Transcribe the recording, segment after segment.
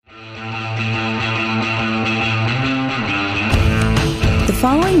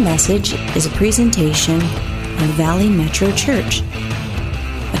following message is a presentation of Valley Metro Church,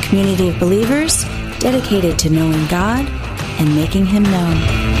 a community of believers dedicated to knowing God and making Him known.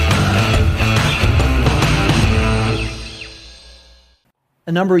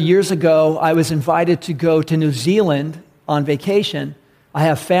 A number of years ago, I was invited to go to New Zealand on vacation. I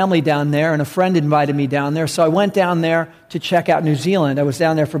have family down there, and a friend invited me down there, so I went down there to check out New Zealand. I was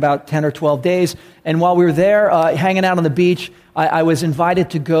down there for about 10 or 12 days, and while we were there hanging out on the beach, I was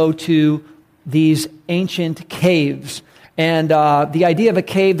invited to go to these ancient caves. And the idea of a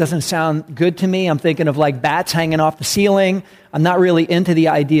cave doesn't sound good to me. I'm thinking of like bats hanging off the ceiling. I'm not really into the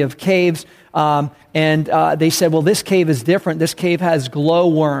idea of caves. And they said, well, this cave is different. This cave has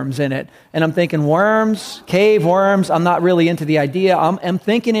glowworms in it. And I'm thinking, worms, cave worms. I'm not really into the idea. I'm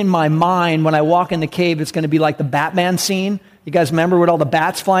thinking in my mind when I walk in the cave, it's going to be like the Batman scene. You guys remember with all the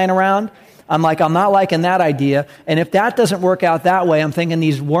bats flying around? I'm not liking that idea. And if that doesn't work out that way, I'm thinking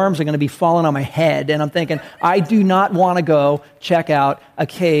these worms are going to be falling on my head. And I'm thinking, I do not want to go check out a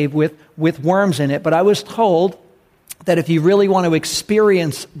cave with worms in it. But I was told that if you really want to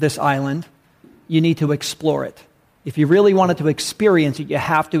experience this island, you need to explore it. If you really wanted to experience it, you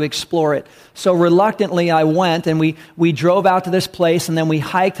have to explore it. So reluctantly, I went, and we drove out to this place, and then we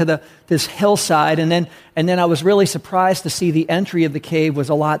hiked to this hillside, and then I was really surprised to see the entry of the cave was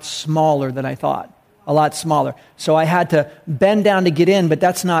a lot smaller than I thought. A lot smaller. So I had to bend down to get in, but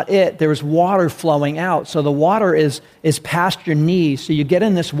that's not it. There's water flowing out. So the water is past your knees. So you get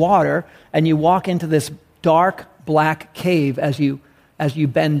in this water, and you walk into this dark, black cave as you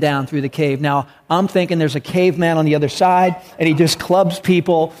bend down through the cave. Now, I'm thinking there's a caveman on the other side, and he just clubs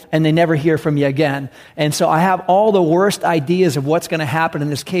people, and they never hear from you again. And so I have all the worst ideas of what's going to happen in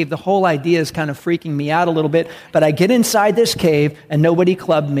this cave. The whole idea is kind of freaking me out a little bit, but I get inside this cave, and nobody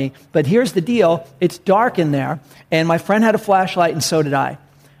clubbed me. But here's the deal. It's dark in there, and my friend had a flashlight, and so did I.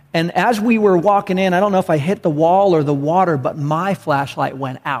 And as we were walking in, I don't know if I hit the wall or the water, but my flashlight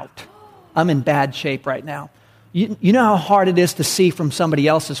went out. I'm in bad shape right now. You know how hard it is to see from somebody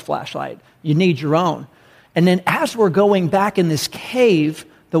else's flashlight. You need your own. And then as we're going back in this cave,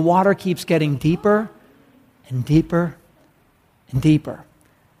 the water keeps getting deeper and deeper and deeper.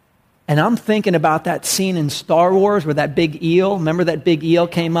 And I'm thinking about that scene in Star Wars where that big eel, remember that big eel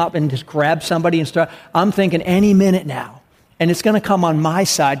came up and just grabbed somebody and started. I'm thinking any minute now. And it's going to come on my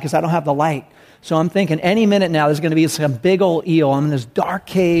side because I don't have the light. So I'm thinking any minute now there's going to be some big old eel. I'm in this dark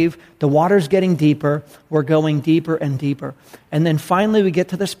cave. The water's getting deeper. We're going deeper and deeper. And then finally we get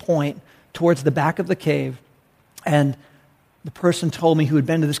to this point towards the back of the cave. And the person told me who had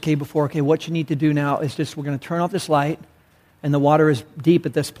been to this cave before, okay, what you need to do now is just we're going to turn off this light. And the water is deep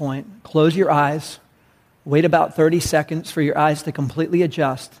at this point. Close your eyes. Wait about 30 seconds for your eyes to completely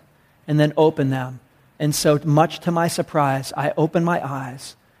adjust. And then open them. And so much to my surprise, I opened my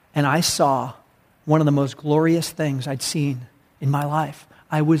eyes and I saw one of the most glorious things I'd seen in my life.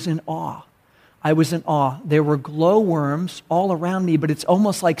 I was in awe. I was in awe. There were glowworms all around me, but it's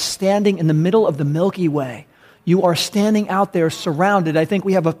almost like standing in the middle of the Milky Way. You are standing out there surrounded. I think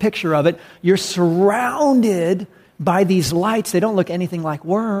we have a picture of it. You're surrounded by these lights. They don't look anything like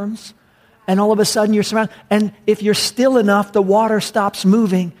worms. And all of a sudden you're surrounded. And if you're still enough, the water stops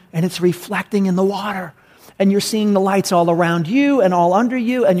moving and it's reflecting in the water. And you're seeing the lights all around you and all under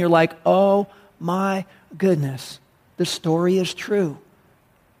you. And you're like, oh, my goodness, the story is true.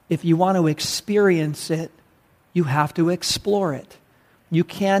 If you want to experience it, you have to explore it. You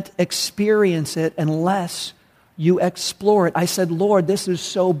can't experience it unless you explore it. I said, Lord, this is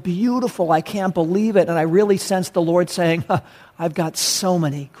so beautiful. I can't believe it. And I really sensed the Lord saying, I've got so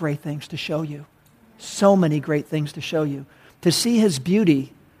many great things to show you. So many great things to show you. To see His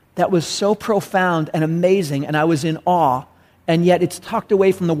beauty that was so profound and amazing, and I was in awe, and yet it's tucked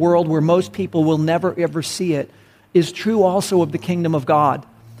away from the world where most people will never ever see it, is true also of the kingdom of God,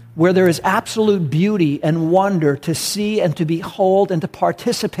 where there is absolute beauty and wonder to see and to behold and to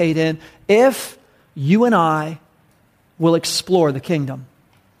participate in if you and I will explore the kingdom.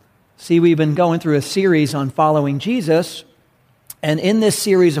 See, we've been going through a series on following Jesus, and in this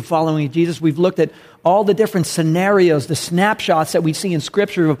series of following Jesus, we've looked at all the different scenarios, the snapshots that we see in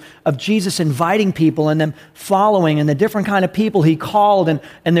Scripture of Jesus inviting people and them following, and the different kind of people He called and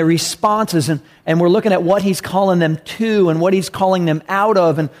their responses. And we're looking at what He's calling them to and what He's calling them out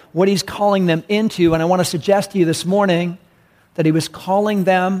of and what He's calling them into. And I want to suggest to you this morning that He was calling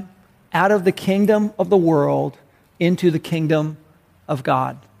them out of the kingdom of the world into the kingdom of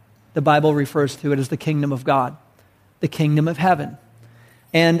God. The Bible refers to it as the kingdom of God, the kingdom of heaven.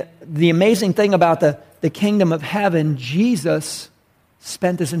 And the amazing thing about the kingdom of heaven, Jesus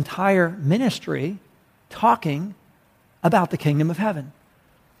spent His entire ministry talking about the kingdom of heaven.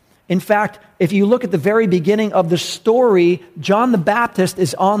 In fact, if you look at the very beginning of the story, John the Baptist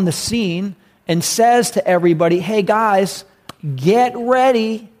is on the scene and says to everybody, hey guys, get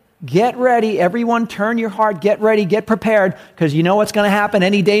ready. Get ready. Everyone turn your heart. Get ready. Get prepared. Because you know what's going to happen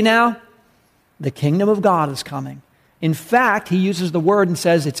any day now? The kingdom of God is coming. In fact, he uses the word and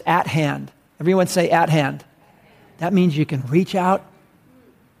says it's at hand. Everyone say at hand. That means you can reach out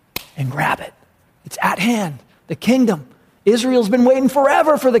and grab it. It's at hand. The kingdom. Israel's been waiting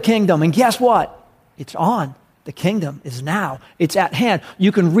forever for the kingdom. And guess what? It's on. The kingdom is now. It's at hand.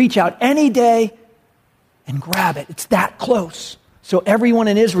 You can reach out any day and grab it. It's that close. So everyone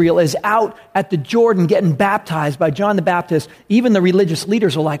in Israel is out at the Jordan getting baptized by John the Baptist. Even the religious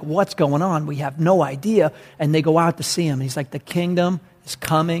leaders are like, what's going on? We have no idea. And they go out to see him. And he's like, the kingdom is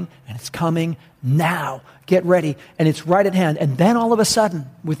coming, and it's coming now. Get ready. And it's right at hand. And then all of a sudden,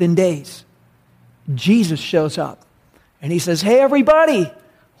 within days, Jesus shows up. And he says, hey, everybody,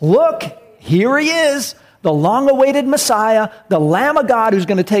 look, here he is, the long-awaited Messiah, the Lamb of God who's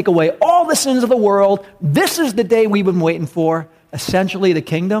going to take away all the sins of the world. This is the day we've been waiting for. Essentially, the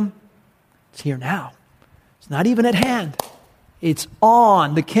kingdom, it's here now. It's not even at hand. It's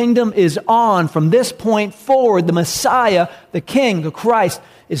on. The kingdom is on. From this point forward, the Messiah, the King, the Christ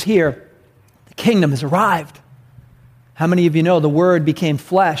is here. The kingdom has arrived. How many of you know the Word became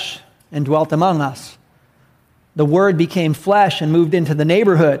flesh and dwelt among us? The Word became flesh and moved into the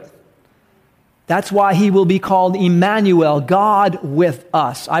neighborhood. That's why he will be called Emmanuel, God with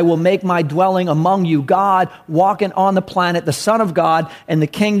us. I will make my dwelling among you, God walking on the planet, the Son of God, and the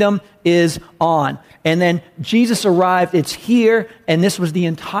kingdom is on. And then Jesus arrived, it's here, and this was the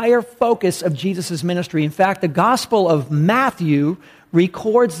entire focus of Jesus' ministry. In fact, the Gospel of Matthew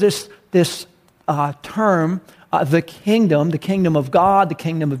records this term, the kingdom of God, the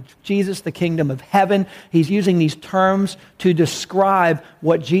kingdom of Jesus, the kingdom of heaven. He's using these terms to describe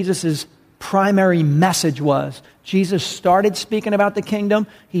what Jesus' primary message was. Jesus started speaking about the kingdom.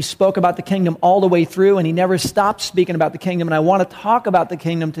 He spoke about the kingdom all the way through, and he never stopped speaking about the kingdom. And I want to talk about the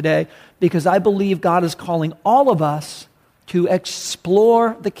kingdom today because I believe God is calling all of us to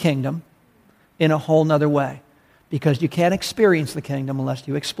explore the kingdom in a whole nother way, because you can't experience the kingdom unless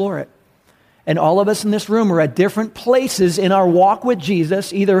you explore it. And all of us in this room are at different places in our walk with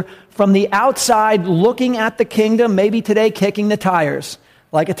Jesus, either from the outside looking at the kingdom, maybe today kicking the tires,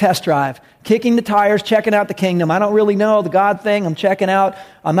 like a test drive, kicking the tires, checking out the kingdom. I don't really know the God thing. I'm checking out.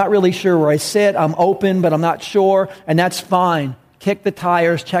 I'm not really sure where I sit. I'm open, but I'm not sure, and that's fine. Kick the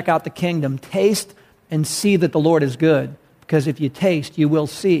tires, check out the kingdom. Taste and see that the Lord is good, because if you taste, you will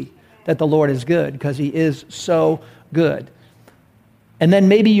see that the Lord is good, because he is so good. And then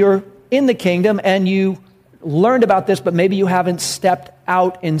maybe you're in the kingdom and you learned about this, but maybe you haven't stepped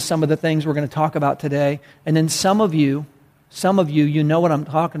out in some of the things we're going to talk about today. And then some of you, you know what I'm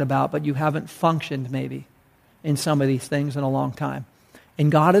talking about, but you haven't functioned maybe in some of these things in a long time. And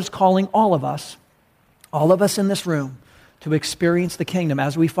God is calling all of us in this room, to experience the kingdom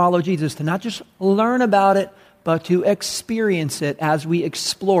as we follow Jesus, to not just learn about it, but to experience it as we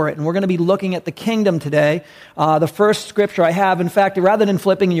explore it. And we're going to be looking at the kingdom today. The first scripture I have, in fact, rather than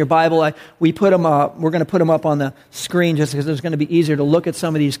flipping in your Bible, we're going to put them up on the screen just because it's going to be easier to look at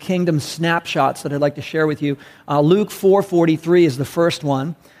some of these kingdom snapshots that I'd like to share with you. Luke 4:43 is the first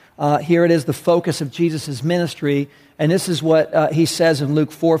one. Here it is, the focus of Jesus' ministry. And this is what he says in Luke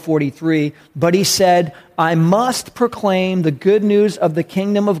 4:43. But he said, I must proclaim the good news of the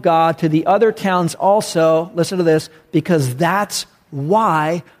kingdom of God to the other towns also. Listen to this, because that's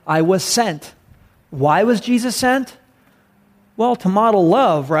why I was sent. Why was Jesus sent? Well, to model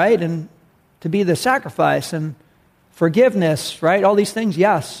love, right? And to be the sacrifice and forgiveness, right? All these things,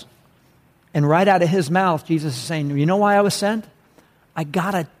 yes. And right out of his mouth, Jesus is saying, you know why I was sent? I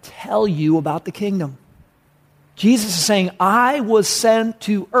got to tell you about the kingdom. Jesus is saying, I was sent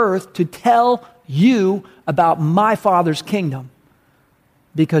to earth to tell you about my Father's kingdom,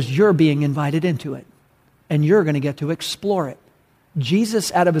 because you're being invited into it and you're going to get to explore it.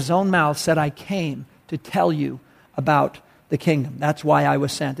 Jesus, out of his own mouth, said, I came to tell you about the kingdom. That's why I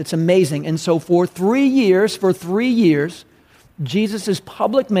was sent. It's amazing. And so for 3 years, Jesus'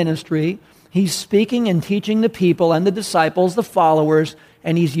 public ministry, he's speaking and teaching the people and the disciples, the followers,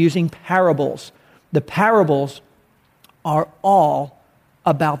 and he's using parables. The parables are all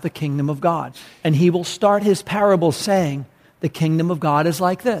about the kingdom of God. And he will start his parables saying, the kingdom of God is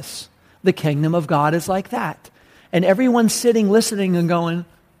like this. The kingdom of God is like that. And everyone's sitting, listening, and going,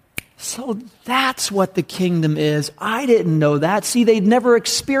 so that's what the kingdom is. I didn't know that. See, they'd never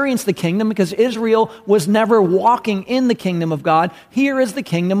experienced the kingdom because Israel was never walking in the kingdom of God. Here is the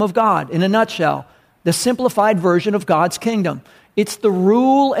kingdom of God in a nutshell, the simplified version of God's kingdom. It's the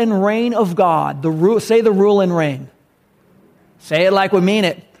rule and reign of God. Say the rule and reign. Say it like we mean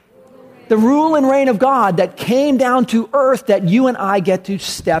it. The rule and reign of God that came down to earth that you and I get to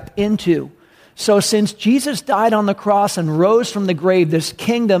step into. So since Jesus died on the cross and rose from the grave, this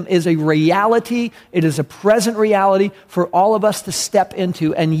kingdom is a reality. It is a present reality for all of us to step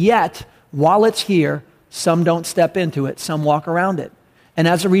into. And yet, while it's here, some don't step into it. Some walk around it. And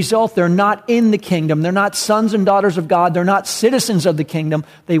as a result, they're not in the kingdom. They're not sons and daughters of God. They're not citizens of the kingdom.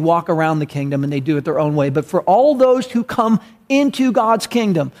 They walk around the kingdom and they do it their own way. But for all those who come into God's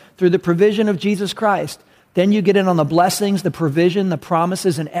kingdom through the provision of Jesus Christ, then you get in on the blessings, the provision, the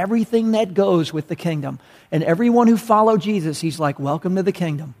promises, and everything that goes with the kingdom. And everyone who followed Jesus, he's like, welcome to the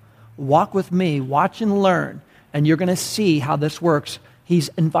kingdom. Walk with me, watch and learn, and you're going to see how this works. He's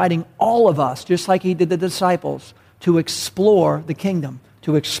inviting all of us, just like he did the disciples, to explore the kingdom,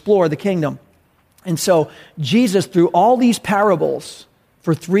 And so Jesus, through all these parables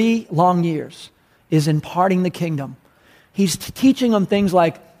for 3 long years, is imparting the kingdom. He's teaching them things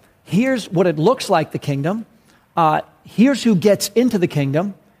like, here's what it looks like, the kingdom. Here's who gets into the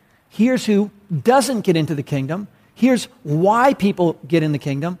kingdom. Here's who doesn't get into the kingdom. Here's why people get in the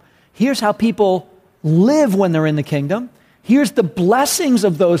kingdom. Here's how people live when they're in the kingdom. Here's the blessings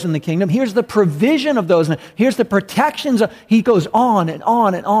of those in the kingdom. Here's the provision of those. Here's the protections. He goes on and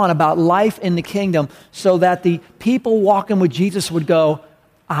on and on about life in the kingdom so that the people walking with Jesus would go,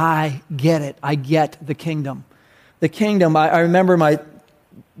 I get it. I get the kingdom. The kingdom, I remember my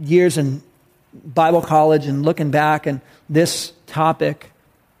years in Bible college and looking back, and this topic,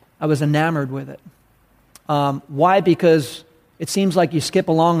 I was enamored with it. Why? Because it seems like you skip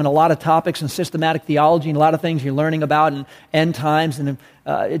along in a lot of topics and systematic theology and a lot of things you're learning about and end times and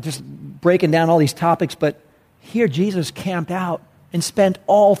just breaking down all these topics. But here Jesus camped out and spent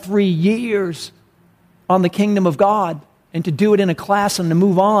all 3 years on the kingdom of God. And to do it in a class and to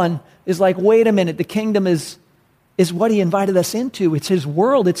move on is like, wait a minute, the kingdom is what he invited us into. It's his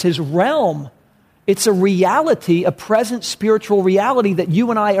world. It's his realm. It's a reality, a present spiritual reality that you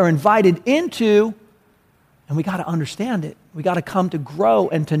and I are invited into. And we got to understand it. We got to come to grow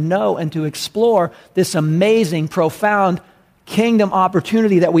and to know and to explore this amazing, profound kingdom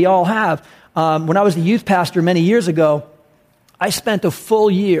opportunity that we all have. When I was the youth pastor many years ago, I spent a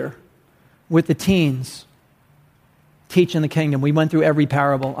full year with the teens teaching the kingdom. We went through every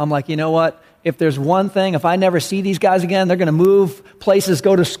parable. I'm like, you know what? If there's one thing, if I never see these guys again, they're going to move places,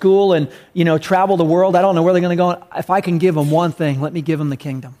 go to school, and travel the world. I don't know where they're going to go. If I can give them one thing, let me give them the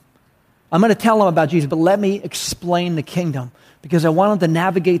kingdom. I'm going to tell them about Jesus, but let me explain the kingdom because I want them to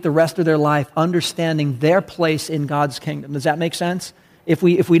navigate the rest of their life understanding their place in God's kingdom. Does that make sense? If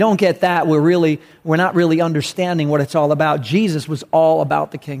we don't get that, we're not really understanding what it's all about. Jesus was all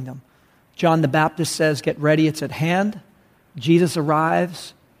about the kingdom. John the Baptist says, get ready, it's at hand. Jesus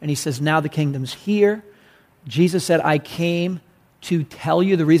arrives, and he says, now the kingdom's here. Jesus said, I came to tell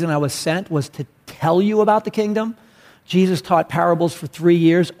you. The reason I was sent was to tell you about the kingdom. Jesus taught parables for 3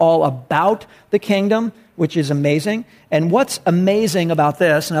 years all about the kingdom, which is amazing. And what's amazing about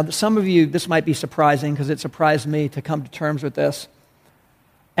this, now some of you, this might be surprising because it surprised me to come to terms with this.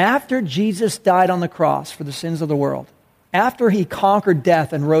 After Jesus died on the cross for the sins of the world, after he conquered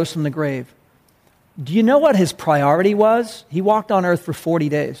death and rose from the grave, do you know what his priority was? He walked on earth for 40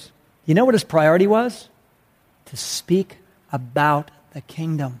 days. You know what his priority was? To speak about the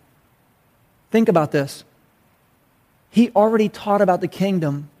kingdom. Think about this. He already taught about the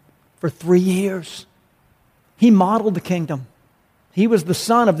kingdom for 3 years. He modeled the kingdom. He was the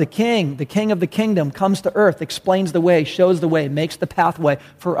son of the king of the kingdom, comes to earth, explains the way, shows the way, makes the pathway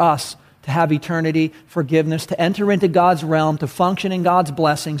for us to have eternity, forgiveness, to enter into God's realm, to function in God's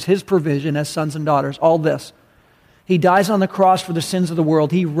blessings, his provision as sons and daughters, all this. He dies on the cross for the sins of the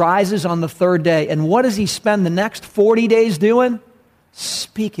world. He rises on the 3rd day. And what does he spend the next 40 days doing?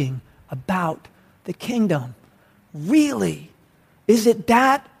 Speaking about the kingdom. Really? Is it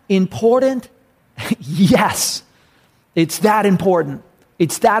that important? Yes. It's that important.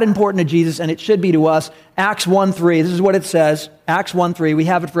 It's that important to Jesus, and it should be to us. Acts 1:3, this is what it says. Acts 1:3, we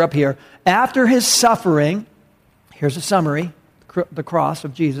have it for up here. After his suffering, here's a summary, the cross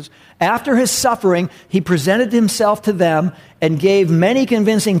of Jesus. After his suffering, he presented himself to them and gave many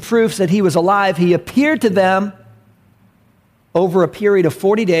convincing proofs that he was alive. He appeared to them over a period of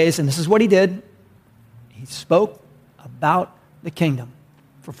 40 days, and this is what he did. He spoke about the kingdom.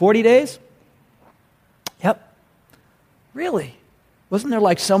 For 40 days? Yep. Really? Wasn't there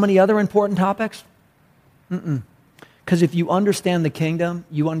like so many other important topics? Because if you understand the kingdom,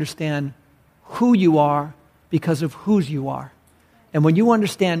 you understand who you are because of whose you are. And when you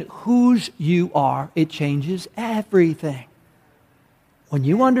understand whose you are, it changes everything. When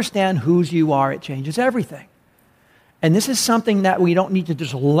you understand whose you are, it changes everything. And this is something that we don't need to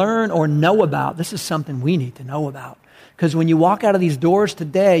just learn or know about. This is something we need to know about. Because when you walk out of these doors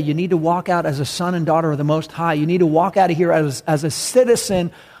today, you need to walk out as a son and daughter of the Most High. You need to walk out of here as a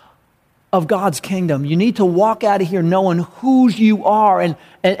citizen of God's kingdom. You need to walk out of here knowing whose you are and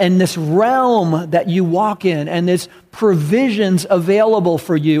this realm that you walk in and this provisions available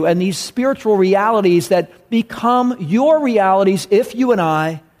for you and these spiritual realities that become your realities if you and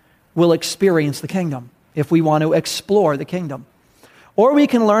I will experience the kingdom, if we want to explore the kingdom. Or we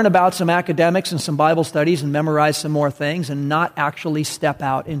can learn about some academics and some Bible studies and memorize some more things and not actually step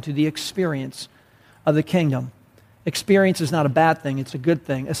out into the experience of the kingdom. Experience is not a bad thing, it's a good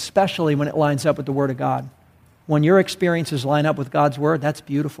thing, especially when it lines up with the Word of God. When your experiences line up with God's Word, that's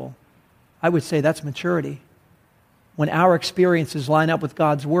beautiful. I would say that's maturity. When our experiences line up with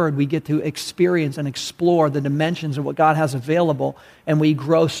God's Word, we get to experience and explore the dimensions of what God has available, and we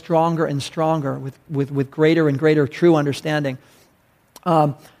grow stronger and stronger with greater and greater true understanding.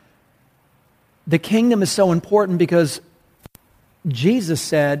 The kingdom is so important because Jesus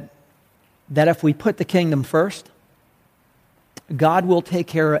said that if we put the kingdom first, God will take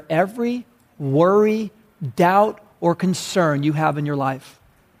care of every worry, doubt, or concern you have in your life.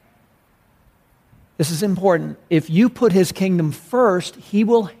 This is important. If you put His kingdom first, He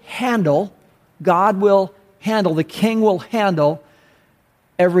will handle, God will handle, the King will handle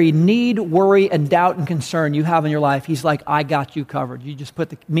every need, worry, and doubt and concern you have in your life. He's like, I got you covered. You just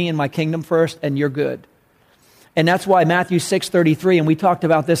put me and my kingdom first, and you're good. And that's why Matthew 6:33, and we talked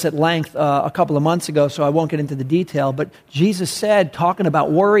about this at length a couple of months ago, so I won't get into the detail, but Jesus said, talking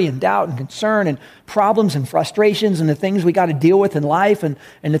about worry and doubt and concern and problems and frustrations and the things we got to deal with in life and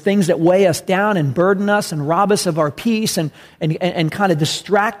the things that weigh us down and burden us and rob us of our peace and kind of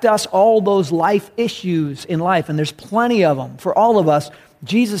distract us, all those life issues in life, and there's plenty of them for all of us.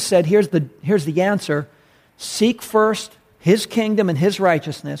 Jesus said, here's the answer. Seek first His kingdom and His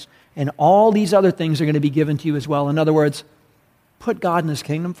righteousness, and all these other things are going to be given to you as well. In other words, put God and His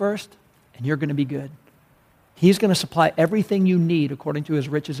kingdom first, and you're going to be good. He's going to supply everything you need according to His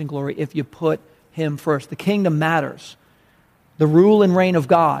riches and glory if you put Him first. The kingdom matters. The rule and reign of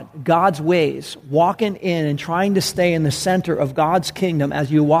God, God's ways, walking in and trying to stay in the center of God's kingdom as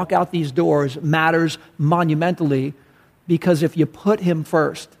you walk out these doors matters monumentally, because if you put Him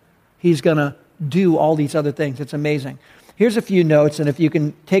first, He's going to do all these other things. It's amazing. Here's a few notes, and if you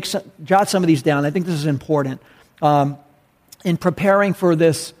can jot some of these down, I think this is important. In preparing for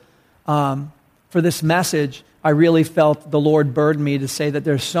this message, I really felt the Lord burden me to say that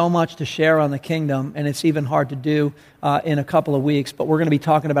there's so much to share on the kingdom, and it's even hard to do in a couple of weeks, but we're going to be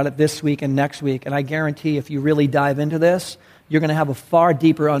talking about it this week and next week, and I guarantee if you really dive into this, you're going to have a far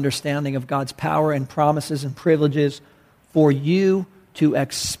deeper understanding of God's power and promises and privileges for you to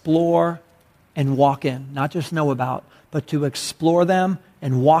explore and walk in, not just know about, but to explore them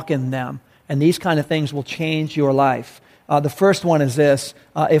and walk in them. And these kind of things will change your life. The first one is this.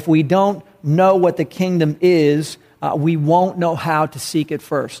 If we don't know what the kingdom is, we won't know how to seek it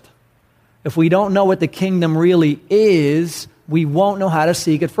first. If we don't know what the kingdom really is, we won't know how to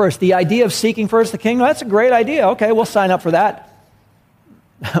seek it first. The idea of seeking first the kingdom, that's a great idea. Okay, we'll sign up for that.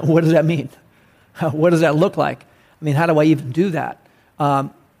 What does that mean? What does that look like? I mean, how do I even do that?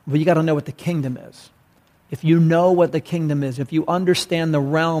 Well, you got to know what the kingdom is. If you know what the kingdom is, if you understand the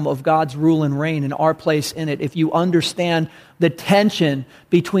realm of God's rule and reign and our place in it, if you understand the tension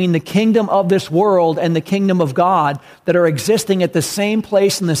between the kingdom of this world and the kingdom of God that are existing at the same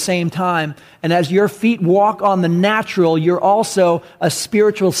place and the same time, and as your feet walk on the natural, you're also a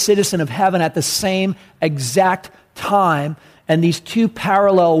spiritual citizen of heaven at the same exact time, and these two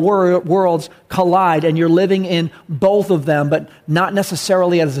parallel worlds collide, and you're living in both of them, but not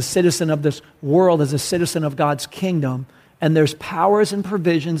necessarily as a citizen of this world, as a citizen of God's kingdom. And there's powers and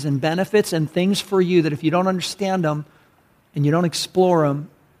provisions and benefits and things for you that if you don't understand them and you don't explore them,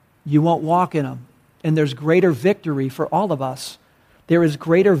 you won't walk in them. And there's greater victory for all of us. There is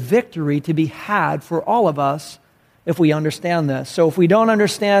greater victory to be had for all of us if we understand this. So if we don't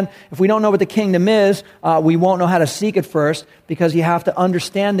know what the kingdom is, we won't know how to seek it first, because you have to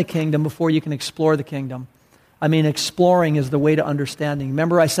understand the kingdom before you can explore the kingdom. I mean, exploring is the way to understanding.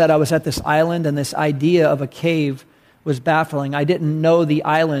 Remember I said I was at this island and this idea of a cave was baffling. I didn't know the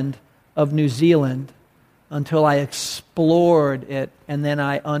island of New Zealand until I explored it, and then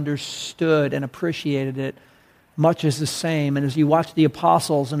I understood and appreciated it. Much is the same. And as you watch the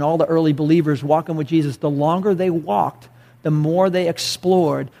apostles and all the early believers walking with Jesus, the longer they walked, the more they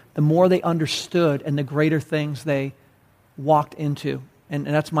explored, the more they understood, and the greater things they walked into. And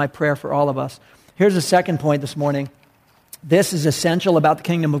that's my prayer for all of us. Here's the second point this morning. This is essential about the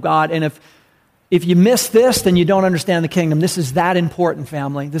kingdom of God. And if you miss this, then you don't understand the kingdom. This is that important,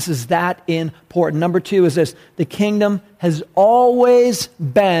 family. This is that important. Number 2 is this. The kingdom has always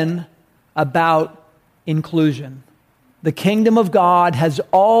been about inclusion. The kingdom of God has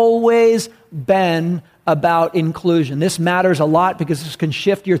always been about inclusion. This matters a lot because this can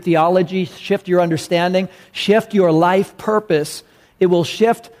shift your theology, shift your understanding, shift your life purpose. It will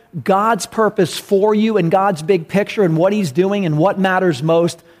shift God's purpose for you and God's big picture and what He's doing and what matters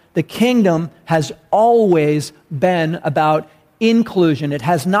most. The kingdom has always been about inclusion. It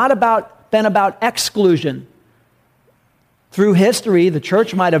has not been about exclusion. Through history, the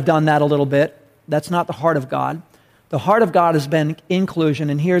church might have done that a little bit. That's not the heart of God. The heart of God has been inclusion.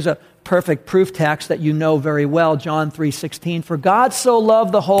 And here's a perfect proof text that you know very well, John 3:16. For God so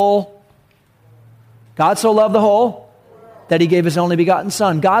loved the whole, that He gave His only begotten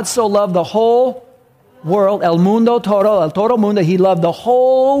Son. God so loved the whole world, el todo mundo. He loved the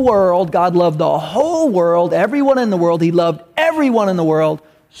whole world. God loved the whole world, everyone in the world. He loved everyone in the world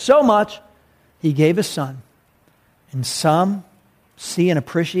so much, He gave His Son. And some see and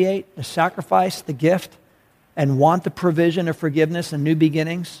appreciate the sacrifice, the gift, and want the provision of forgiveness and new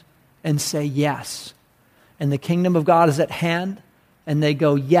beginnings and say yes. And the kingdom of God is at hand, and they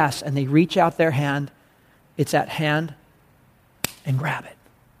go yes, and they reach out their hand. It's at hand, and grab it.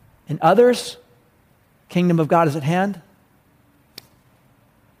 And others, kingdom of God is at hand,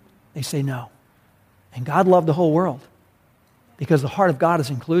 they say no. And God loved the whole world because the heart of God is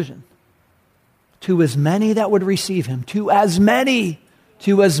inclusion. To as many that would receive Him, to as many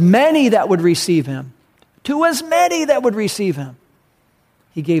that would receive Him, to as many that would receive Him,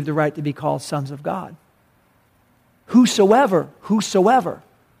 He gave the right to be called sons of God. Whosoever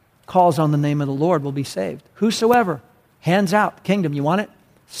calls on the name of the Lord will be saved. Whosoever. Hands out. Kingdom, you want it?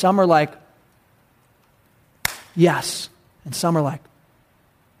 Some are like, yes. And some are like,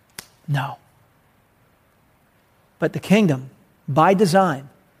 no. But the kingdom, by design,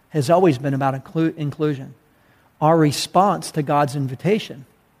 has always been about inclusion. Our response to God's invitation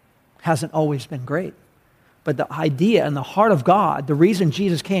hasn't always been great. But the idea and the heart of God, the reason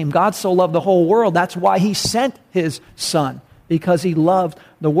Jesus came, God so loved the whole world, that's why He sent His Son, because He loved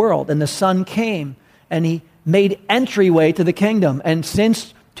the world. And the Son came and He made entryway to the kingdom. And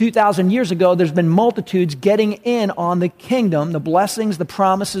since 2,000 years ago, there's been multitudes getting in on the kingdom, the blessings, the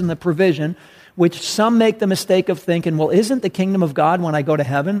promises, and the provision, which some make the mistake of thinking, well, isn't the kingdom of God when I go to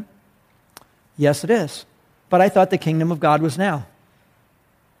heaven? Yes, it is. But I thought the kingdom of God was now.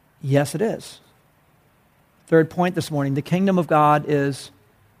 Yes, it is. Third point this morning, the kingdom of God is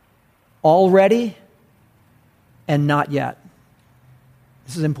already and not yet.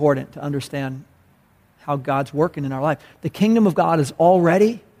 This is important to understand how God's working in our life. The kingdom of God is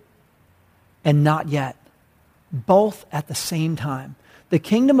already and not yet, both at the same time. The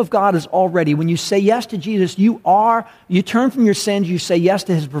kingdom of God is already. When you say yes to Jesus, you turn from your sins, you say yes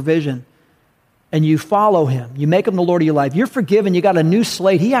to His provision, and you follow Him. You make Him the Lord of your life. You're forgiven. You got a new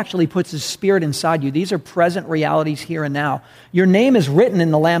slate. He actually puts His Spirit inside you. These are present realities here and now. Your name is written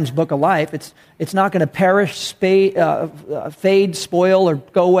in the Lamb's Book of Life. It's not going to perish, fade, spoil, or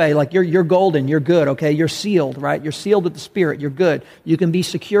go away. Like you're golden. You're good, okay? You're sealed, right? You're sealed with the Spirit. You're good. You can be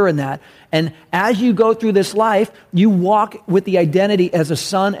secure in that. And as you go through this life, you walk with the identity as a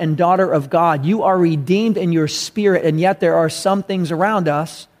son and daughter of God. You are redeemed in your spirit, and yet there are some things around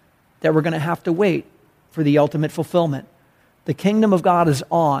us that we're going to have to wait for the ultimate fulfillment. The kingdom of God is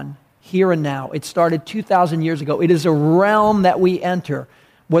on here and now. It started 2,000 years ago. It is a realm that we enter.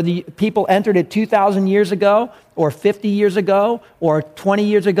 Whether people entered it 2,000 years ago or 50 years ago or 20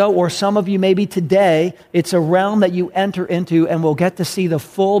 years ago or some of you maybe today, it's a realm that you enter into, and we'll get to see the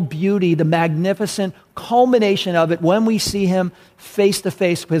full beauty, the magnificent culmination of it when we see Him face to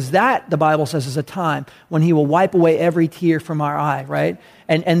face, because that, the Bible says, is a time when He will wipe away every tear from our eye, right?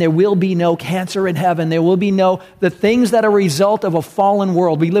 And there will be no cancer in heaven. There will be the things that are a result of a fallen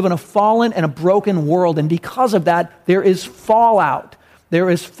world. We live in a fallen and a broken world, and because of that, there is fallout. There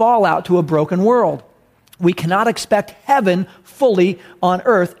is fallout to a broken world. We cannot expect heaven fully on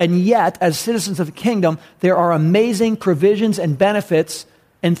earth, and yet, as citizens of the kingdom, there are amazing provisions and benefits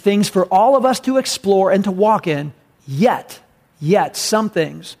and things for all of us to explore and to walk in, yet some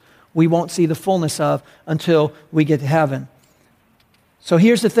things we won't see the fullness of until we get to heaven. So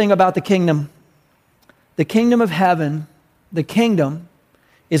here's the thing about the kingdom. The kingdom of heaven, the kingdom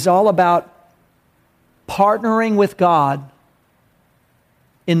is all about partnering with God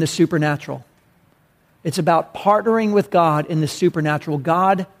in the supernatural. It's about partnering with God in the supernatural.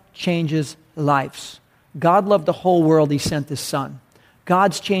 God changes lives. God loved the whole world. He sent His Son.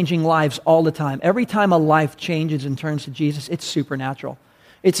 God's changing lives all the time. Every time a life changes and turns to Jesus, it's supernatural.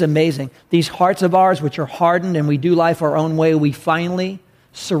 It's amazing. These hearts of ours, which are hardened and we do life our own way, we finally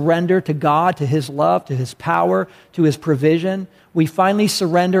surrender to God, to His love, to His power, to His provision. We finally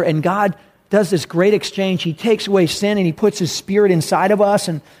surrender, and God does this great exchange. He takes away sin and He puts His Spirit inside of us,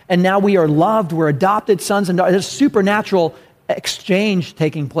 and now we are loved. We're adopted sons and daughters. There's a supernatural exchange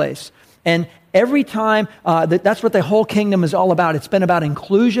taking place. And every time, that's what the whole kingdom is all about. It's been about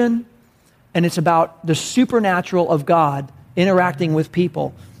inclusion, and it's about the supernatural of God interacting with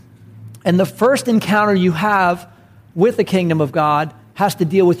people. And the first encounter you have with the kingdom of God has to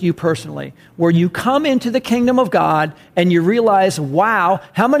deal with you personally, where you come into the kingdom of God and you realize, wow,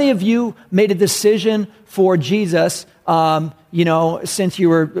 how many of you made a decision for Jesus, since you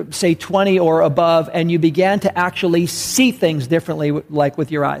were, say, 20 or above, and you began to actually see things differently, like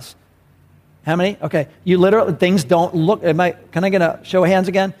with your eyes? How many? Okay. You literally, things don't look, can I get a show of hands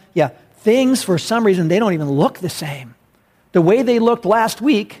again? Yeah. Things, for some reason, they don't even look the same. The way they looked last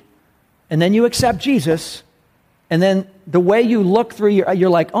week, and then you accept Jesus, and then the way you look through you're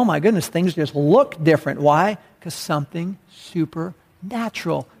like, oh my goodness, things just look different. Why? Because something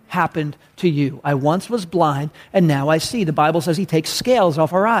supernatural happened to you. I once was blind, and now I see. The Bible says He takes scales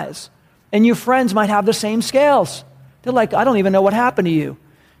off our eyes. And your friends might have the same scales. They're like, I don't even know what happened to you.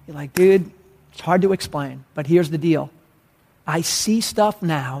 You're like, dude, it's hard to explain, but here's the deal. I see stuff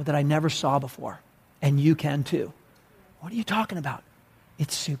now that I never saw before, and you can too. What are you talking about?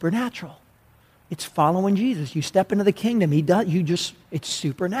 It's supernatural. It's following Jesus. You step into the kingdom. It's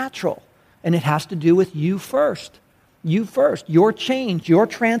supernatural. And it has to do with you first. You first. Your change, your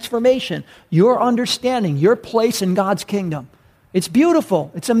transformation, your understanding, your place in God's kingdom. It's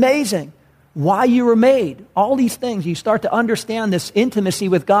beautiful. It's amazing. Why you were made. All these things. You start to understand this intimacy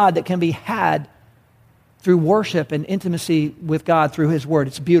with God that can be had through worship and intimacy with God through His Word.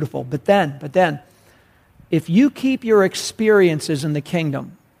 It's beautiful. But then, if you keep your experiences in the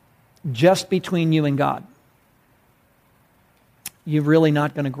kingdom just between you and God, you're really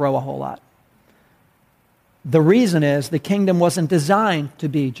not going to grow a whole lot. The reason is the kingdom wasn't designed to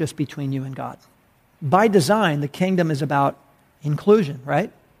be just between you and God. By design, the kingdom is about inclusion,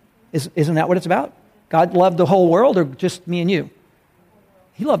 right? Isn't that what it's about? God loved the whole world, or just me and you?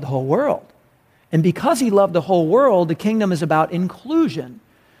 He loved the whole world. And because He loved the whole world, the kingdom is about inclusion.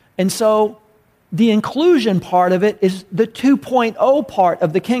 And so the inclusion part of it is the 2.0 part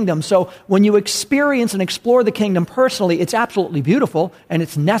of the kingdom. So when you experience and explore the kingdom personally, it's absolutely beautiful, and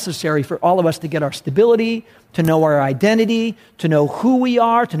it's necessary for all of us to get our stability, to know our identity, to know who we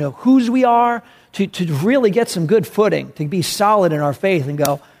are, to know whose we are, to really get some good footing, to be solid in our faith and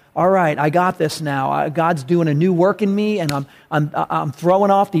go, all right, I got this now. God's doing a new work in me, and I'm throwing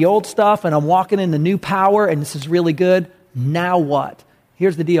off the old stuff, and I'm walking in the new power, and this is really good. Now what?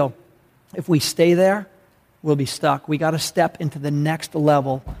 Here's the deal. If we stay there, we'll be stuck. We got to step into the next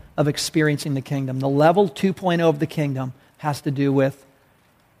level of experiencing the kingdom. The level 2.0 of the kingdom has to do with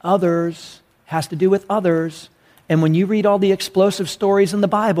others, And when you read all the explosive stories in the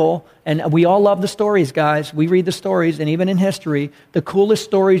Bible, and we all love the stories, guys. We read the stories, and even in history, the coolest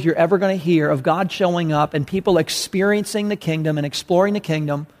stories you're ever going to hear of God showing up and people experiencing the kingdom and exploring the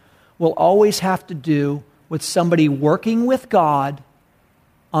kingdom will always have to do with somebody working with God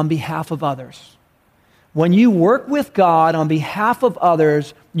on behalf of others. When you work with God on behalf of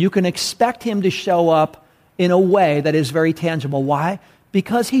others, you can expect Him to show up in a way that is very tangible. Why?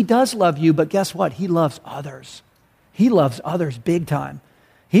 Because He does love you, but guess what? He loves others. He loves others big time.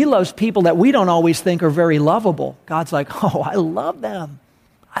 He loves people that we don't always think are very lovable. God's like, oh, I love them.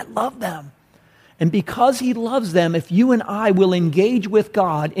 I love them. And because He loves them, if you and I will engage with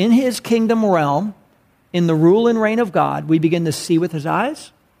God in His kingdom realm, in the rule and reign of God, we begin to see with His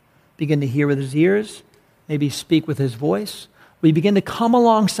eyes, begin to hear with His ears, maybe speak with His voice. We begin to come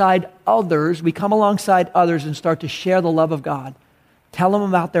alongside others. We come alongside others and start to share the love of God. Tell them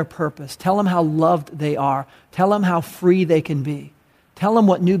about their purpose. Tell them how loved they are. Tell them how free they can be. Tell them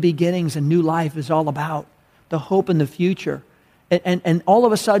what new beginnings and new life is all about, the hope in the future. And all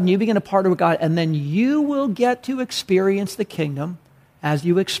of a sudden, you begin to partner with God, and then you will get to experience the kingdom as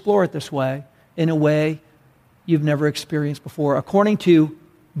you explore it this way, in a way you've never experienced before. According to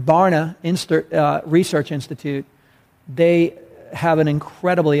Barna Research Institute, they have an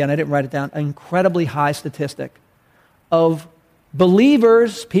incredibly, and I didn't write it down, an incredibly high statistic of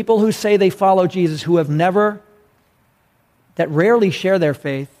believers, people who say they follow Jesus, that rarely share their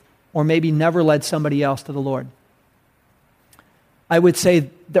faith, or maybe never led somebody else to the Lord. I would say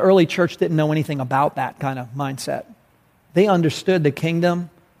the early church didn't know anything about that kind of mindset. They understood the kingdom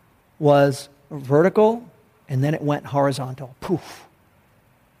was vertical, and then it went horizontal. Poof.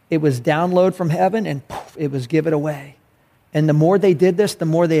 it was download from heaven, and poof, it was give it away. And the more they did this, the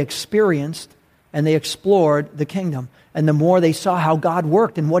more they experienced and they explored the kingdom. And the more they saw how God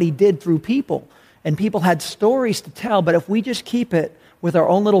worked and what he did through people. And people had stories to tell, but if we just keep it with our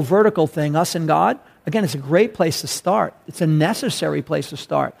own little vertical thing, us and God, again, it's a great place to start. It's a necessary place to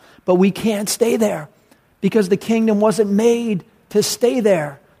start. But we can't stay there because the kingdom wasn't made to stay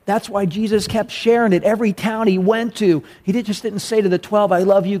there. That's why Jesus kept sharing it every town he went to. He just didn't say to the 12, I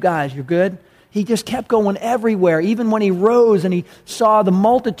love you guys, you're good. He just kept going everywhere. Even when he rose and he saw the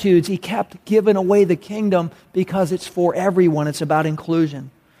multitudes, he kept giving away the kingdom because it's for everyone. It's about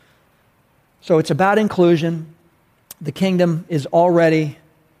inclusion. So it's about inclusion. The kingdom is already,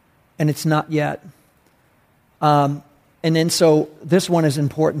 and it's not yet. And then so this one is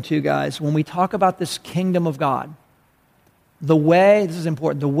important too, guys. When we talk about this kingdom of God, this is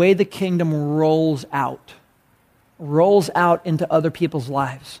important, the way the kingdom rolls out into other people's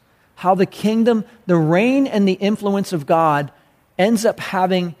lives. How the kingdom, the reign and the influence of God ends up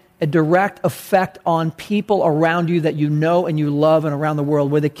having a direct effect on people around you that you know and you love and around the world.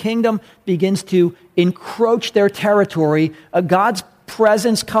 Where the kingdom begins to encroach their territory, God's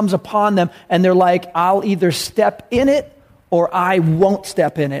presence comes upon them and they're like, I'll either step in it or I won't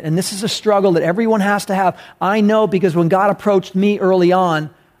step in it. And this is a struggle that everyone has to have. I know because when God approached me early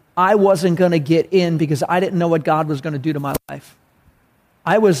on, I wasn't going to get in because I didn't know what God was going to do to my life.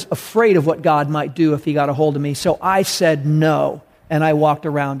 I was afraid of what God might do if he got a hold of me. So I said no, and I walked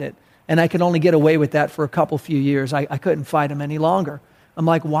around it. And I could only get away with that for a few years. I couldn't fight him any longer. I'm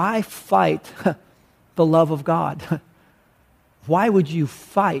like, why fight the love of God? Why would you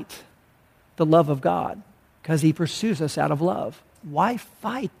fight the love of God? Because he pursues us out of love. Why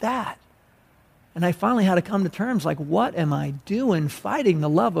fight that? And I finally had to come to terms like, what am I doing fighting the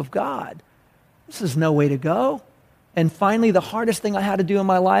love of God? This is no way to go. And finally, the hardest thing I had to do in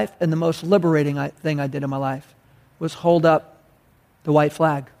my life and the most liberating thing I did in my life was hold up the white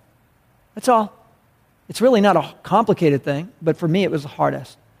flag. That's all. It's really not a complicated thing, but for me it was the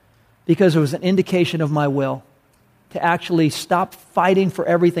hardest because it was an indication of my will to actually stop fighting for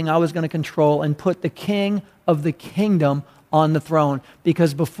everything I was going to control and put the king of the kingdom on the throne.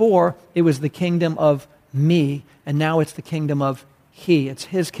 Because before, it was the kingdom of me, and now it's the kingdom of he. It's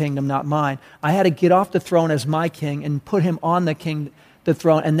his kingdom, not mine. I had to get off the throne as my king and put him on the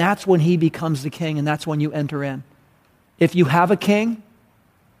throne, and that's when he becomes the king, and that's when you enter in. If you have a king,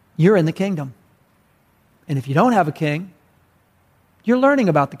 you're in the kingdom. And if you don't have a king, you're learning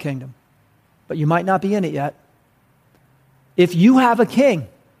about the kingdom, but you might not be in it yet. If you have a king,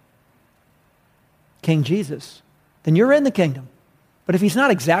 King Jesus, then you're in the kingdom. But if he's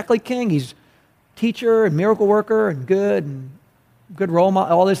not exactly king, he's teacher and miracle worker and good role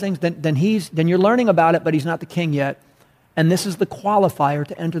model, all those things, then you're learning about it, but he's not the king yet. And this is the qualifier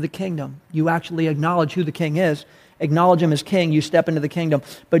to enter the kingdom. You actually acknowledge who the king is, acknowledge him as king, you step into the kingdom.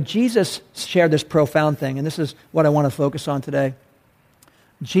 But Jesus shared this profound thing, and this is what I want to focus on today.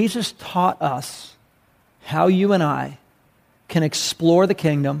 Jesus taught us how you and I can explore the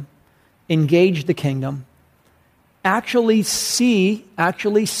kingdom, engage the kingdom, actually see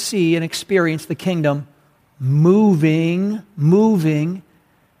and experience the kingdom moving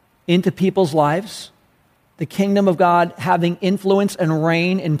into people's lives. The kingdom of God having influence and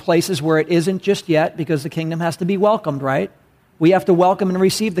reign in places where it isn't just yet, because the kingdom has to be welcomed, right? We have to welcome and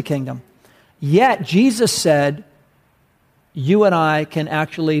receive the kingdom. Yet, Jesus said, you and I can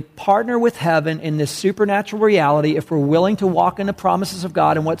actually partner with heaven in this supernatural reality if we're willing to walk in the promises of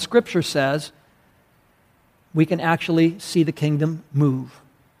God and what Scripture says. We can actually see the kingdom move.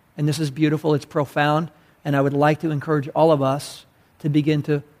 And this is beautiful, it's profound, and I would like to encourage all of us to begin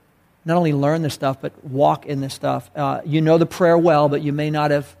to not only learn this stuff, but walk in this stuff. You know the prayer well, but you may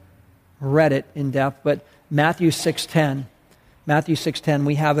not have read it in depth. But Matthew 6:10,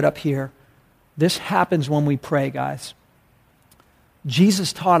 we have it up here. This happens when we pray, guys.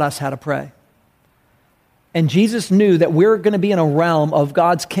 Jesus taught us how to pray. And Jesus knew that we're going to be in a realm of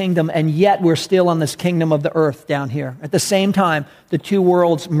God's kingdom, and yet we're still on this kingdom of the earth down here. At the same time, the two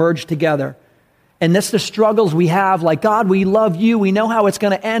worlds merge together. And that's the struggles we have, like, God, we love you, we know how it's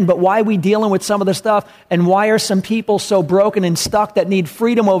going to end, but why are we dealing with some of the stuff? And why are some people so broken and stuck that need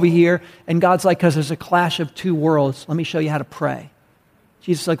freedom over here? And God's like, because there's a clash of two worlds. Let me show you how to pray.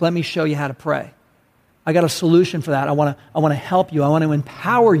 Jesus is like, let me show you how to pray. I got a solution for that. I want to help you. I want to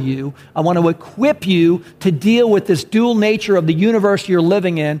empower you. I want to equip you to deal with this dual nature of the universe you're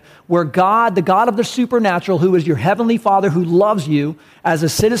living in, where God, the God of the supernatural, who is your heavenly Father, who loves you as a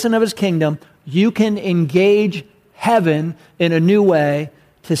citizen of his kingdom, you can engage heaven in a new way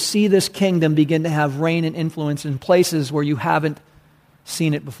to see this kingdom begin to have reign and influence in places where you haven't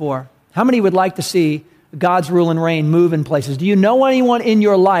seen it before? How many would like to see God's rule and reign move in places? Do you know anyone in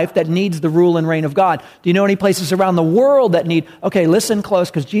your life that needs the rule and reign of God? Do you know any places around the world that need? Okay, listen close,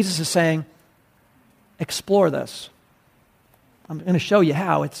 because Jesus is saying, explore this. I'm going to show you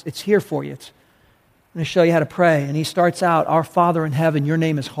how. It's here for you. I'm going to show you how to pray. And he starts out, our Father in heaven, your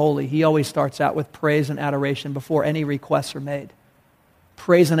name is holy. He always starts out with praise and adoration before any requests are made.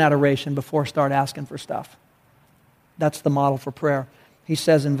 Praise and adoration before start asking for stuff. That's the model for prayer. He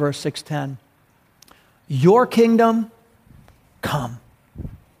says in verse 6:10, your kingdom, come.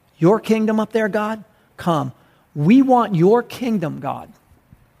 Your kingdom up there, God, come. We want your kingdom, God,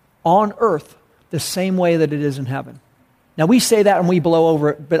 on earth the same way that it is in heaven. Now, we say that and we blow over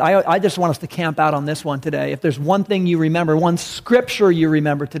it, but I just want us to camp out on this one today. If there's one thing you remember, one scripture you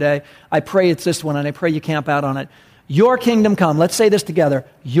remember today, I pray it's this one, and I pray you camp out on it. Your kingdom come. Let's say this together.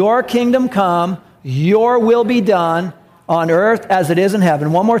 Your kingdom come, your will be done on earth as it is in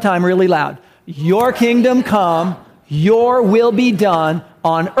heaven. One more time, really loud. Your kingdom come, your will be done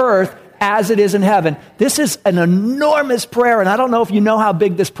on earth as it is in heaven. This is an enormous prayer, and I don't know if you know how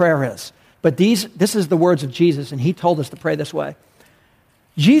big this prayer is, but this is the words of Jesus, and he told us to pray this way.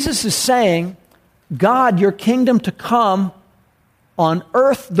 Jesus is saying, God, your kingdom to come on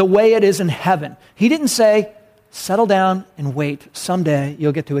earth the way it is in heaven. He didn't say, settle down and wait. Someday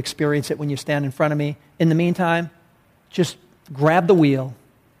you'll get to experience it when you stand in front of me. In the meantime, just grab the wheel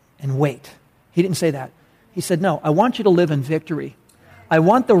and wait. He didn't say that. He said, no, I want you to live in victory. I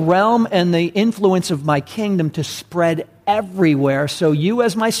want the realm and the influence of my kingdom to spread everywhere. So you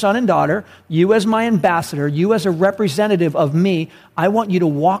as my son and daughter, you as my ambassador, you as a representative of me, I want you to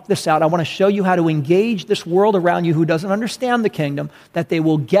walk this out. I want to show you how to engage this world around you who doesn't understand the kingdom, that they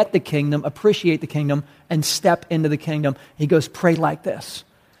will get the kingdom, appreciate the kingdom, and step into the kingdom. He goes, pray like this.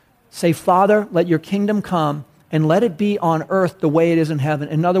 Say, Father, let your kingdom come and let it be on earth the way it is in heaven.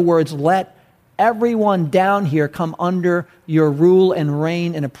 In other words, let everyone down here come under your rule and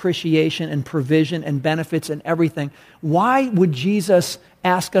reign and appreciation and provision and benefits and everything. Why would Jesus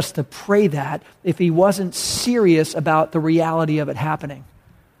ask us to pray that if he wasn't serious about the reality of it happening?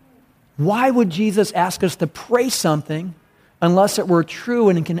 Why would Jesus ask us to pray something unless it were true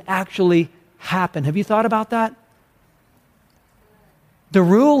and it can actually happen? Have you thought about that? The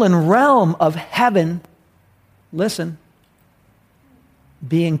rule and realm of heaven, listen,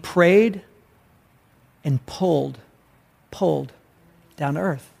 being prayed and pulled down to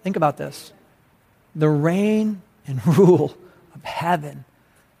earth. Think about this. The reign and rule of heaven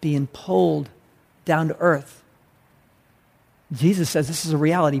being pulled down to earth. Jesus says this is a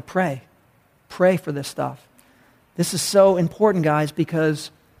reality. Pray. Pray for this stuff. This is so important, guys,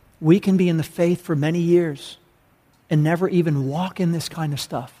 because we can be in the faith for many years and never even walk in this kind of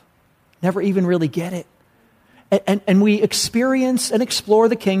stuff. Never even really get it. And we experience and explore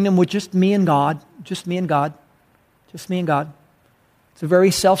the kingdom with just me and God. Just me and God. Just me and God. It's a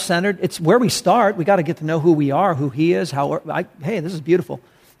very self-centered. It's where we start. We got to get to know who we are, who he is, hey, this is beautiful.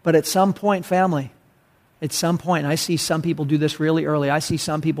 But at some point, family, at some point, and I see some people do this really early. I see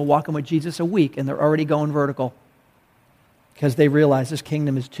some people walking with Jesus a week and they're already going vertical because they realize this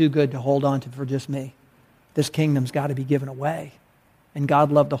kingdom is too good to hold on to for just me. This kingdom's got to be given away. And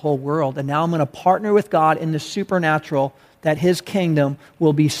God loved the whole world. And now I'm going to partner with God in the supernatural that his kingdom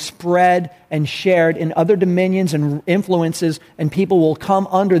will be spread and shared in other dominions and influences, and people will come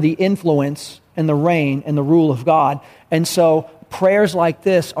under the influence and the reign and the rule of God. And so prayers like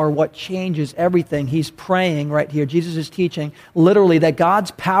this are what changes everything. He's praying right here. Jesus is teaching literally that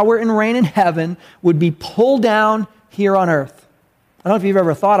God's power and reign in heaven would be pulled down here on earth. I don't know if you've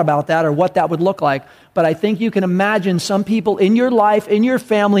ever thought about that or what that would look like, but I think you can imagine some people in your life, in your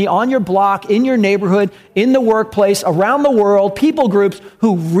family, on your block, in your neighborhood, in the workplace, around the world, people groups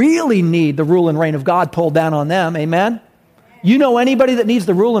who really need the rule and reign of God pulled down on them. Amen? You know anybody that needs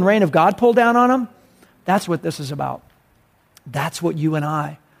the rule and reign of God pulled down on them? That's what this is about. That's what you and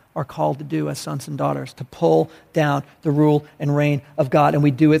I are called to do as sons and daughters, to pull down the rule and reign of God, and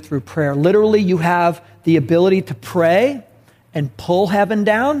we do it through prayer. Literally, you have the ability to pray and pull heaven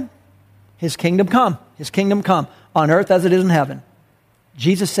down. His kingdom come on earth as it is in heaven.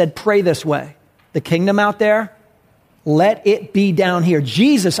 Jesus said, pray this way. The kingdom out there, let it be down here.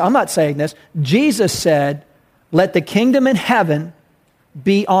 Jesus, I'm not saying this, Jesus said, let the kingdom in heaven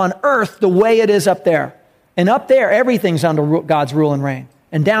be on earth the way it is up there. And up there, everything's under God's rule and reign.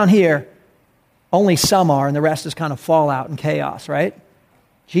 And down here, only some are, and the rest is kind of fallout and chaos, right?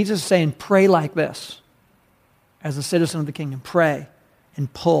 Jesus is saying, pray like this. As a citizen of the kingdom, pray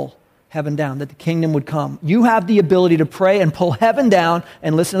and pull heaven down, that the kingdom would come. You have the ability to pray and pull heaven down,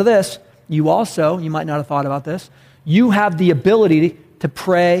 and listen to this, you might not have thought about this, you have the ability to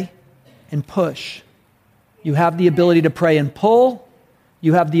pray and push. You have the ability to pray and pull.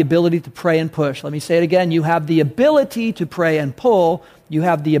 You have the ability to pray and push. Let me say it again. You have the ability to pray and pull. You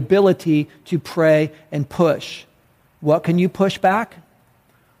have the ability to pray and push. What can you push back?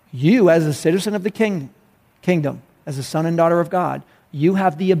 You, as a citizen of the kingdom, as a son and daughter of God, you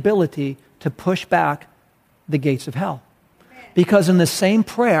have the ability to push back the gates of hell. Because in the same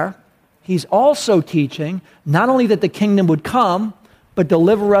prayer, he's also teaching not only that the kingdom would come, but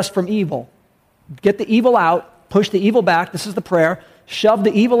deliver us from evil. Get the evil out, push the evil back. This is the prayer. Shove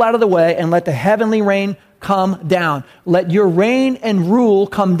the evil out of the way and let the heavenly reign come down. Let your reign and rule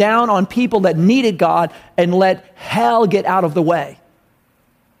come down on people that needed God, and let hell get out of the way.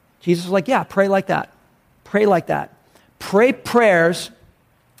 Jesus was like, yeah, pray like that. Pray like that. Pray prayers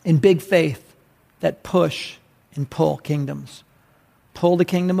in big faith that push and pull kingdoms. Pull the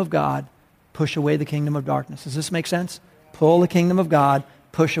kingdom of God, push away the kingdom of darkness. Does this make sense? Pull the kingdom of God,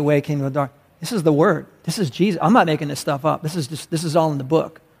 push away kingdom of darkness. This is the word. This is Jesus. I'm not making this stuff up. This is all in the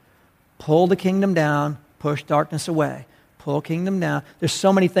book. Pull the kingdom down, push darkness away. Pull kingdom down. There's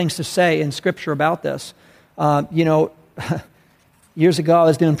so many things to say in Scripture about this. Years ago, I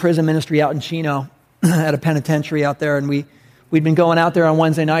was doing prison ministry out in Chino at a penitentiary out there, and we'd been going out there on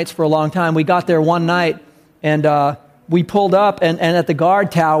Wednesday nights for a long time. We got there one night, and we pulled up, and at the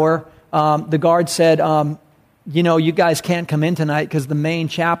guard tower, the guard said, you guys can't come in tonight because the main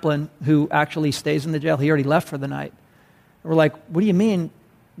chaplain who actually stays in the jail, he already left for the night. And we're like, what do you mean?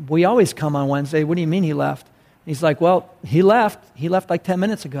 We always come on Wednesday. What do you mean he left? And he's like, well, he left. He left like 10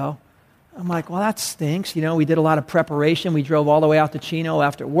 minutes ago. I'm like, well, that stinks. We did a lot of preparation. We drove all the way out to Chino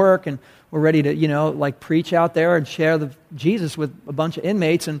after work, and we're ready to, preach out there and share the Jesus with a bunch of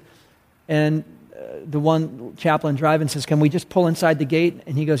inmates. And the one chaplain driving says, can we just pull inside the gate?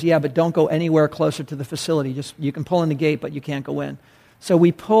 And he goes, yeah, but don't go anywhere closer to the facility. You can pull in the gate, but you can't go in. So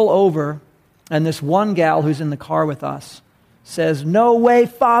we pull over, and this one gal who's in the car with us says, no way,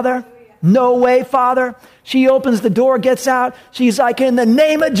 Father. No way, Father. She opens the door, gets out. She's like, in the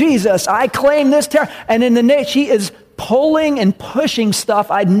name of Jesus, I claim this terror. And in the name, she is pulling and pushing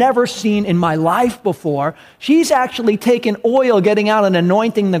stuff I'd never seen in my life before. She's actually taken oil, getting out and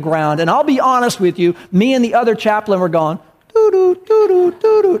anointing the ground. And I'll be honest with you, me and the other chaplain were going, doo-doo, doo-doo,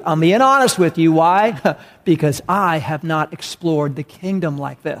 doo-doo. I'm being honest with you. Why? Because I have not explored the kingdom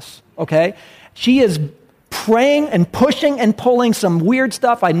like this, okay? She is praying and pushing and pulling some weird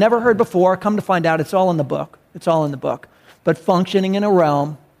stuff I never heard before. Come to find out, it's all in the book. It's all in the book. But functioning in a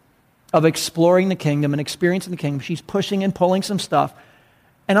realm of exploring the kingdom and experiencing the kingdom, she's pushing and pulling some stuff.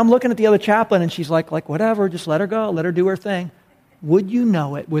 And I'm looking at the other chaplain, and she's like whatever, just let her go, let her do her thing. Would you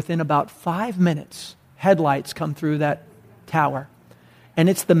know it, within about 5 minutes, headlights come through that tower. And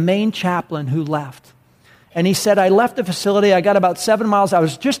it's the main chaplain who left. And he said, I left the facility, I got about 7 miles, I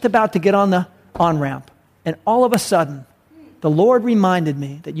was just about to get on the on-ramp. And all of a sudden, the Lord reminded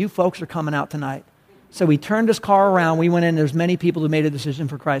me that you folks are coming out tonight. So we turned his car around. We went in. There's many people who made a decision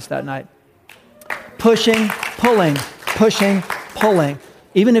for Christ that night. Pushing, pulling, pushing, pulling.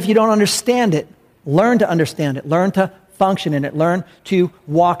 Even if you don't understand it, learn to understand it. Learn to function in it. Learn to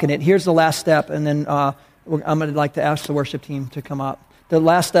walk in it. Here's the last step, and then I'm going to like to ask the worship team to come up. The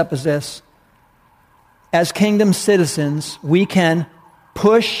last step is this. As kingdom citizens, we can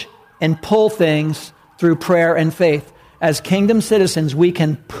push and pull things through prayer and faith. As kingdom citizens, we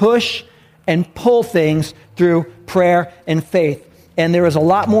can push and pull things through prayer and faith. And there is a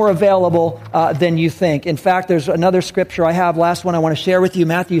lot more available than you think. In fact, there's another scripture I have, last one I want to share with you,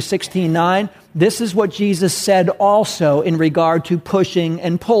 Matthew 16:9. This is what Jesus said also in regard to pushing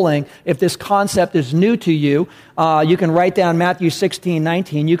and pulling. If this concept is new to you, you can write down Matthew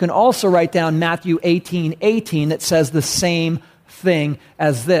 16:19. You can also write down Matthew 18:18 that says the same thing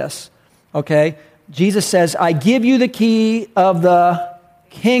as this. Okay? Jesus says, I give you the key of the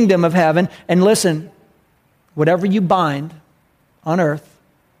kingdom of heaven. And listen, whatever you bind on earth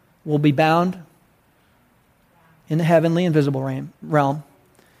will be bound in the heavenly invisible realm.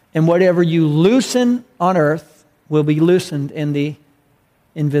 And whatever you loosen on earth will be loosened in the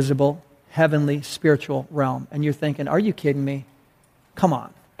invisible, heavenly, spiritual realm. And you're thinking, are you kidding me? Come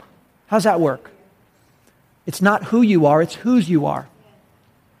on. How's that work? It's not who you are, it's whose you are.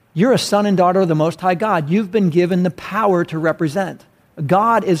 You're a son and daughter of the Most High God. You've been given the power to represent.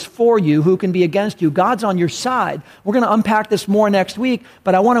 God is for you. Who can be against you? God's on your side. We're going to unpack this more next week,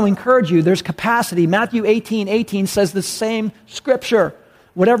 but I want to encourage you. There's capacity. Matthew 18:18 says the same scripture.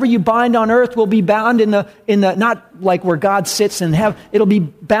 Whatever you bind on earth will be bound in the not like where God sits in heaven. It'll be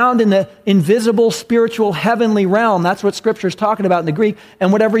bound in the invisible, spiritual, heavenly realm. That's what Scripture is talking about in the Greek.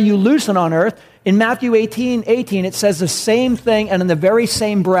 And whatever you loosen on earth, In Matthew 18, it says the same thing, and in the very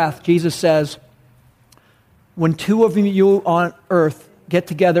same breath, Jesus says, when two of you on earth get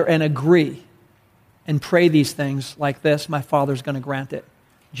together and agree and pray these things like this, my Father's going to grant it.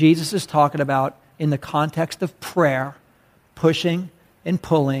 Jesus is talking about, in the context of prayer, pushing and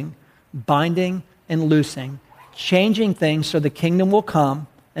pulling, binding and loosing, changing things so the kingdom will come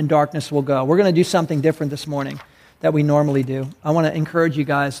and darkness will go. We're going to do something different this morning that we normally do. I want to encourage you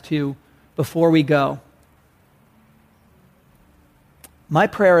guys to, before we go, my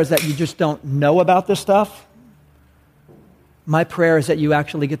prayer is that you just don't know about this stuff. My prayer is that you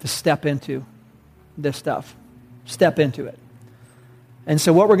actually get to step into this stuff. Step into it. And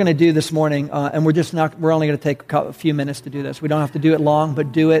so what we're going to do this morning, and we're only going to take a few minutes to do this. We don't have to do it long,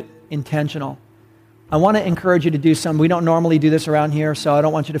 but do it intentional. I want to encourage you to do something. We don't normally do this around here, so I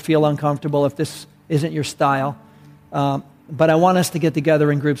don't want you to feel uncomfortable if this isn't your style. But I want us to get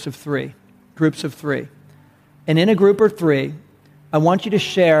together in groups of three. And in a group of three, I want you to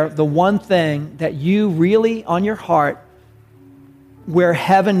share the one thing that you really, on your heart, where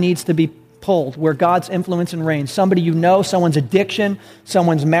heaven needs to be pulled, where God's influence and reign. Somebody you know, someone's addiction,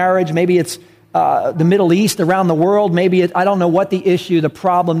 someone's marriage, maybe it's the Middle East, around the world, maybe I don't know what the issue, the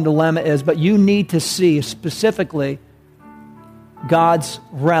problem, dilemma is, but you need to see specifically God's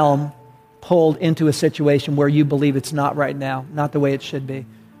realm pulled into a situation where you believe it's not right now, not the way it should be.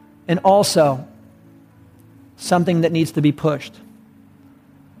 And also, something that needs to be pushed.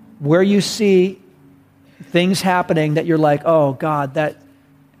 Where you see things happening that you're like, oh God, that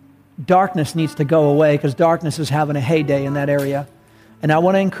darkness needs to go away because darkness is having a heyday in that area. And I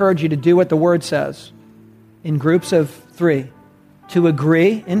want to encourage you to do what the Word says in groups of three, to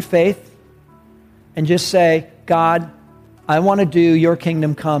agree in faith and just say, God, I want to do your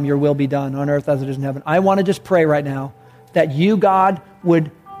kingdom come, your will be done on earth as it is in heaven. I want to just pray right now that you, God,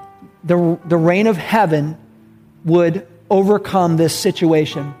 would, the reign of heaven would overcome this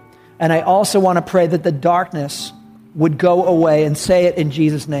situation. And I also want to pray that the darkness would go away, and say it in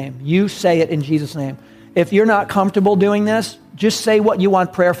Jesus' name. You say it in Jesus' name. If you're not comfortable doing this, just say what you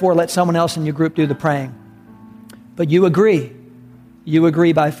want prayer for. Let someone else in your group do the praying. But you agree. You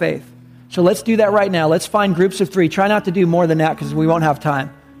agree by faith. So let's do that right now. Let's find groups of three. Try not to do more than that because we won't have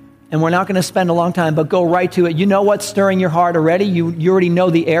time. And we're not going to spend a long time, but go right to it. You know what's stirring your heart already. You already know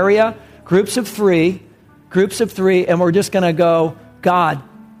the area. Groups of three, and we're just going to go, God,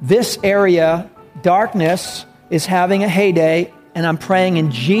 this area, darkness, is having a heyday, and I'm praying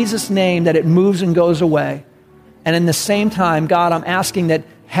in Jesus' name that it moves and goes away. And in the same time, God, I'm asking that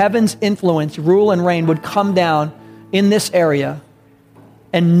heaven's influence, rule and reign would come down in this area,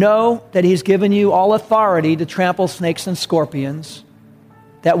 and know that He's given you all authority to trample snakes and scorpions,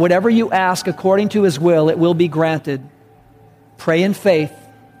 that whatever you ask according to His will, it will be granted. Pray in faith.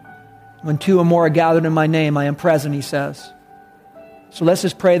 When two or more are gathered in my name, I am present, He says. So let's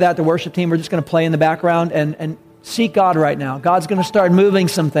just pray that. The worship team, we're just going to play in the background and seek God right now. God's going to start moving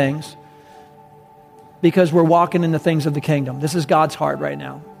some things because we're walking in the things of the kingdom. This is God's heart right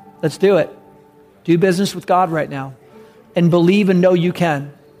now. Let's do it. Do business with God right now. And believe and know you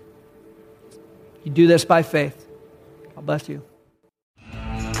can. You do this by faith. God bless you.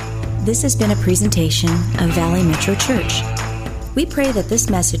 This has been a presentation of Valley Metro Church. We pray that this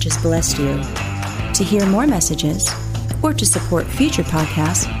message has blessed you. To hear more messages or to support future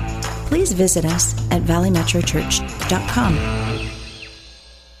podcasts, please visit us at valleymetrochurch.com.